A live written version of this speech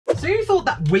So you thought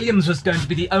that Williams was going to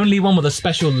be the only one with a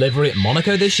special livery at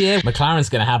Monaco this year? McLaren's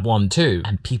going to have one too,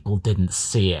 and people didn't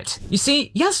see it. You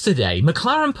see, yesterday,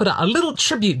 McLaren put out a little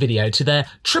tribute video to their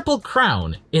Triple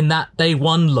Crown in that they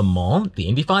won Le Mans, the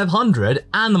Indy 500,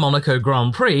 and the Monaco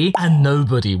Grand Prix, and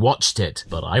nobody watched it.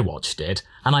 But I watched it,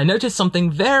 and I noticed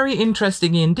something very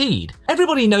interesting indeed.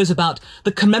 Everybody knows about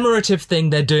the commemorative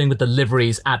thing they're doing with the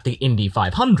liveries at the Indy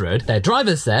 500. Their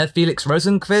drivers there, Felix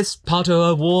Rosenqvist, Pato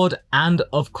O'Ward, and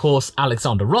of course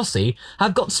Alexander Rossi,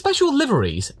 have got special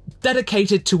liveries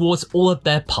dedicated towards all of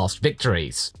their past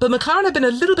victories. But McLaren have been a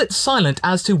little bit silent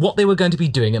as to what they were going to be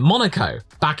doing at Monaco.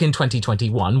 Back in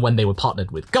 2021, when they were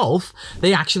partnered with Gulf,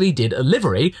 they actually did a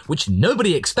livery which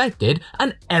nobody expected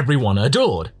and everyone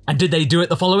adored. And did they do it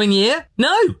the following year?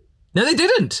 No! No, they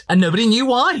didn't, and nobody knew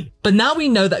why. But now we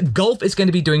know that Gulf is going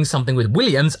to be doing something with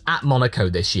Williams at Monaco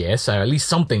this year, so at least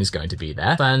something's going to be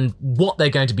there. And what they're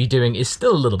going to be doing is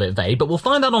still a little bit vague, but we'll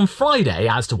find out on Friday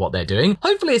as to what they're doing.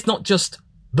 Hopefully it's not just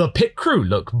the pit crew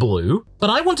look blue, but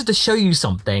I wanted to show you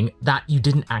something that you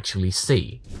didn't actually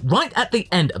see. Right at the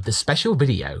end of the special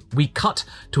video, we cut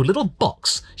to a little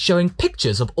box showing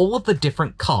pictures of all of the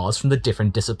different cars from the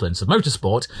different disciplines of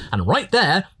motorsport, and right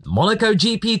there, Monaco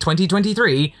GP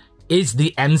 2023, is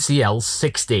the MCL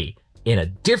 60 in a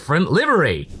different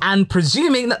livery. And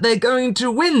presuming that they're going to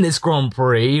win this Grand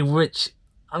Prix, which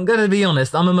I'm gonna be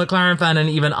honest, I'm a McLaren fan and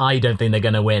even I don't think they're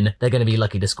gonna win. They're gonna be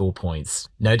lucky to score points.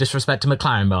 No disrespect to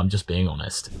McLaren, but I'm just being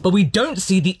honest. But we don't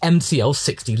see the MCL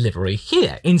 60 livery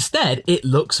here. Instead, it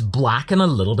looks black and a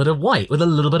little bit of white with a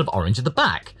little bit of orange at the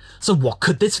back. So what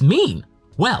could this mean?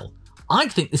 Well, I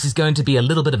think this is going to be a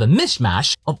little bit of a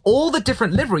mishmash of all the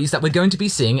different liveries that we're going to be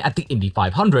seeing at the Indy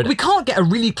 500. We can't get a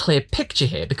really clear picture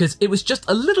here because it was just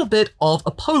a little bit of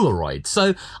a Polaroid.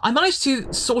 So I managed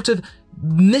to sort of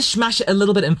mishmash it a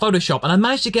little bit in Photoshop and I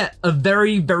managed to get a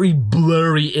very, very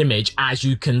blurry image as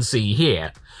you can see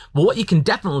here. But what you can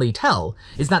definitely tell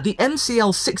is that the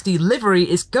MCL 60 livery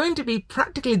is going to be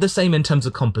practically the same in terms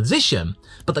of composition,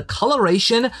 but the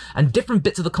coloration and different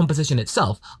bits of the composition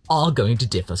itself are going to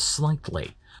differ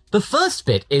slightly. The first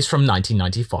bit is from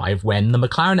 1995 when the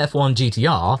McLaren F1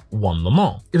 GTR won Le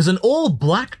Mans. It was an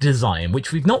all-black design,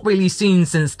 which we've not really seen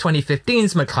since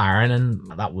 2015's McLaren,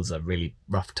 and that was a really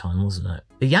rough time, wasn't it?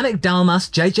 The Yannick Dalmas,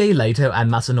 JJ Leto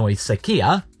and Masanori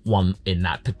Sekia won in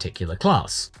that particular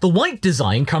class. The white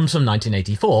design comes from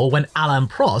 1984 when Alain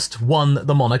Prost won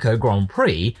the Monaco Grand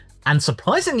Prix, and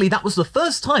surprisingly that was the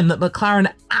first time that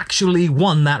McLaren actually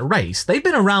won that race. They've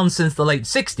been around since the late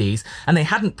 60s and they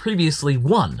hadn't previously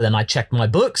won. Then I checked my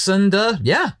books and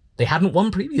yeah, they hadn't won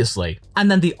previously.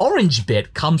 And then the orange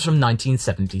bit comes from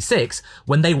 1976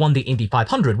 when they won the Indy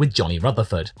 500 with Johnny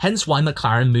Rutherford. Hence why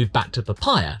McLaren moved back to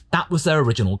papaya. That was their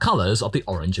original colours of the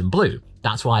orange and blue.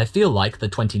 That's why I feel like the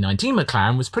 2019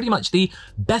 McLaren was pretty much the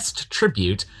best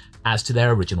tribute as to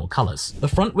their original colours. The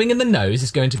front wing and the nose is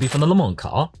going to be from the Le Mans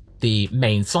car. The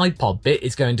main side pod bit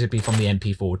is going to be from the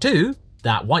MP42,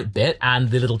 that white bit, and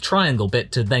the little triangle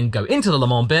bit to then go into the Le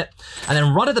Mans bit. And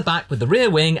then right at the back with the rear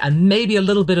wing and maybe a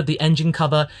little bit of the engine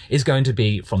cover is going to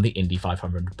be from the Indy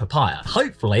 500 papaya.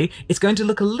 Hopefully, it's going to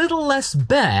look a little less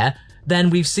bare than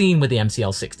we've seen with the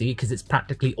MCL 60 because it's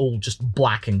practically all just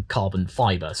black and carbon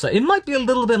fiber. So it might be a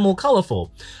little bit more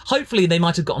colourful. Hopefully they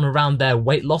might have gotten around their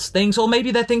weight loss things, or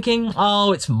maybe they're thinking,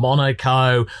 oh, it's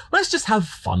Monaco, let's just have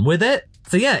fun with it.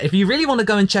 So yeah, if you really want to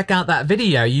go and check out that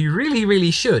video, you really,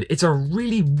 really should. It's a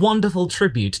really wonderful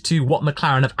tribute to what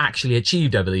McLaren have actually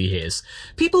achieved over the years.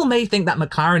 People may think that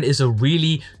McLaren is a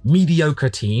really mediocre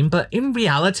team, but in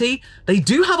reality, they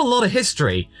do have a lot of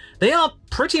history. They are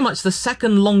pretty much the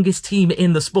second longest team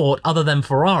in the sport other than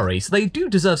Ferrari, so they do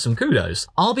deserve some kudos.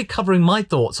 I'll be covering my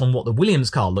thoughts on what the Williams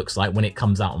car looks like when it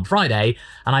comes out on Friday,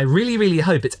 and I really, really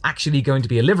hope it's actually going to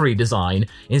be a livery design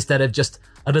instead of just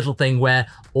a little thing where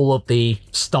all of the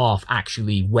staff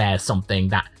actually wear something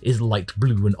that is light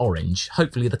blue and orange.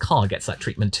 Hopefully the car gets that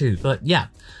treatment too. But yeah,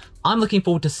 I'm looking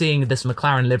forward to seeing this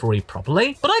McLaren livery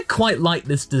properly, but I quite like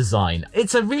this design.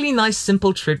 It's a really nice,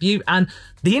 simple tribute, and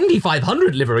the Indy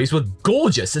 500 liveries were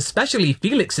gorgeous, especially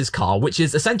Felix's car, which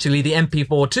is essentially the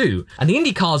MP42. And the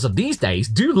Indy cars of these days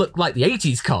do look like the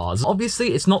 80s cars.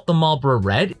 Obviously, it's not the Marlboro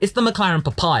red, it's the McLaren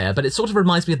papaya, but it sort of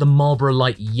reminds me of the Marlboro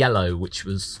light yellow, which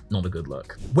was not a good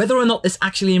look. Whether or not this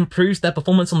actually improves their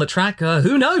performance on the track,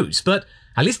 who knows, but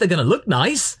at least they're gonna look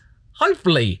nice.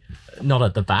 Hopefully not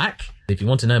at the back. If you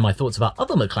want to know my thoughts about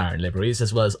other McLaren liveries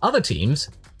as well as other teams,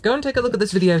 go and take a look at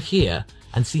this video here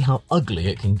and see how ugly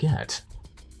it can get.